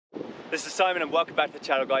This is Simon and welcome back to the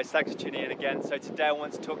channel, guys. Thanks for tuning in again. So today I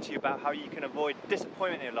want to talk to you about how you can avoid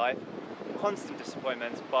disappointment in your life, constant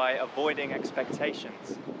disappointment, by avoiding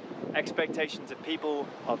expectations. Expectations of people,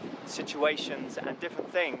 of situations and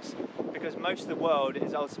different things, because most of the world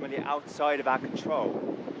is ultimately outside of our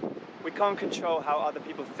control. We can't control how other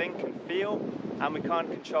people think and feel, and we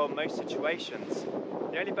can't control most situations.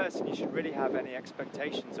 The only person you should really have any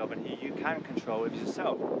expectations of and who you can control is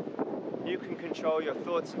yourself. You can control your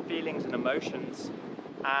thoughts and feelings and emotions,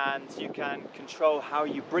 and you can control how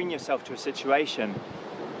you bring yourself to a situation.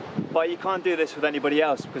 But you can't do this with anybody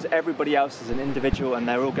else, because everybody else is an individual and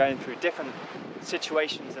they're all going through different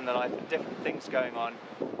situations in their life and different things going on.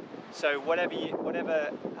 So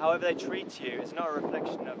however they treat you is not a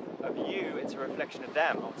reflection of you, it's a reflection of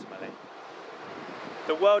them ultimately.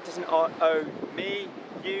 The world doesn't owe me,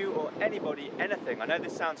 you or anybody anything. I know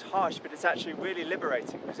this sounds harsh, but it's actually really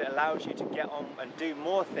liberating, because it allows you to get on and do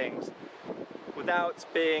more things without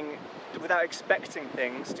expecting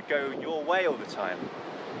things to go your way all the time.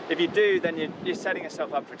 If you do, then you're setting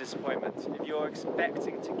yourself up for disappointment. If you're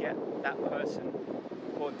expecting to get that person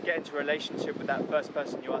or get into a relationship with that first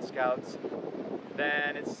person you ask out,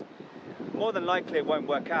 then it's more than likely it won't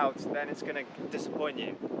work out. Then it's going to disappoint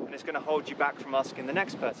you and it's going to hold you back from asking the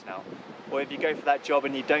next person out. Or if you go for that job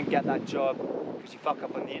and you don't get that job because you fuck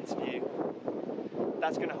up on the interview,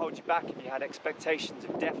 that's going to hold you back if you had expectations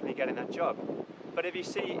of definitely getting that job. But if you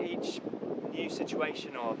see each new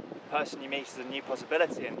situation or person you meet as a new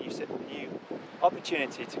possibility, a new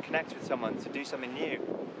opportunity to connect with someone, to do something new,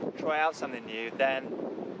 try out something new, then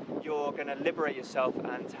you're going to liberate yourself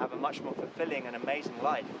and have a much more fulfilling and amazing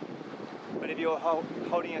life. But if you're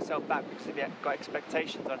holding yourself back because you've got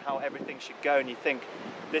expectations on how everything should go, and you think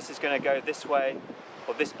this is going to go this way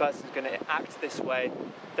or this person's going to act this way,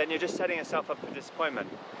 then you're just setting yourself up for disappointment.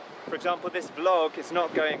 For example, this vlog is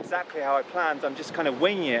not going exactly how I planned. I'm just kind of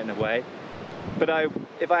winging it in a way. But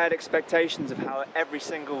if I had expectations of how every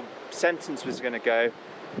single sentence was going to go,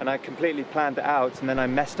 and I completely planned it out, and then I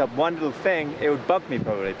messed up one little thing, it would bug me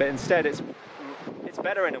probably. But instead, it's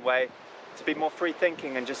better in a way to be more free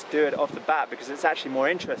thinking and just do it off the bat, because it's actually more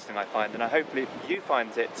interesting, I find, and hopefully you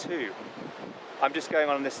find it too. I'm just going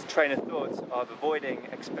on this train of thought of avoiding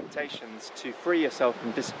expectations to free yourself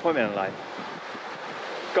from disappointment in life.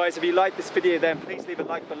 Guys, if you like this video, then please leave a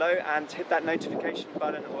like below and hit that notification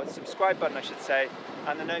button, or subscribe button I should say,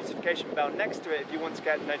 and the notification bell next to it if you want to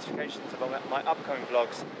get notifications of my upcoming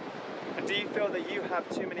vlogs. And do you feel that you have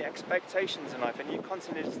too many expectations in life and you're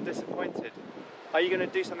constantly just disappointed? Are you going to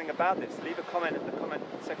do something about this? Leave a comment in the comment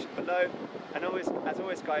section below. And as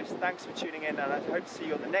always guys, thanks for tuning in, and I hope to see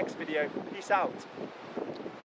you on the next video. Peace out.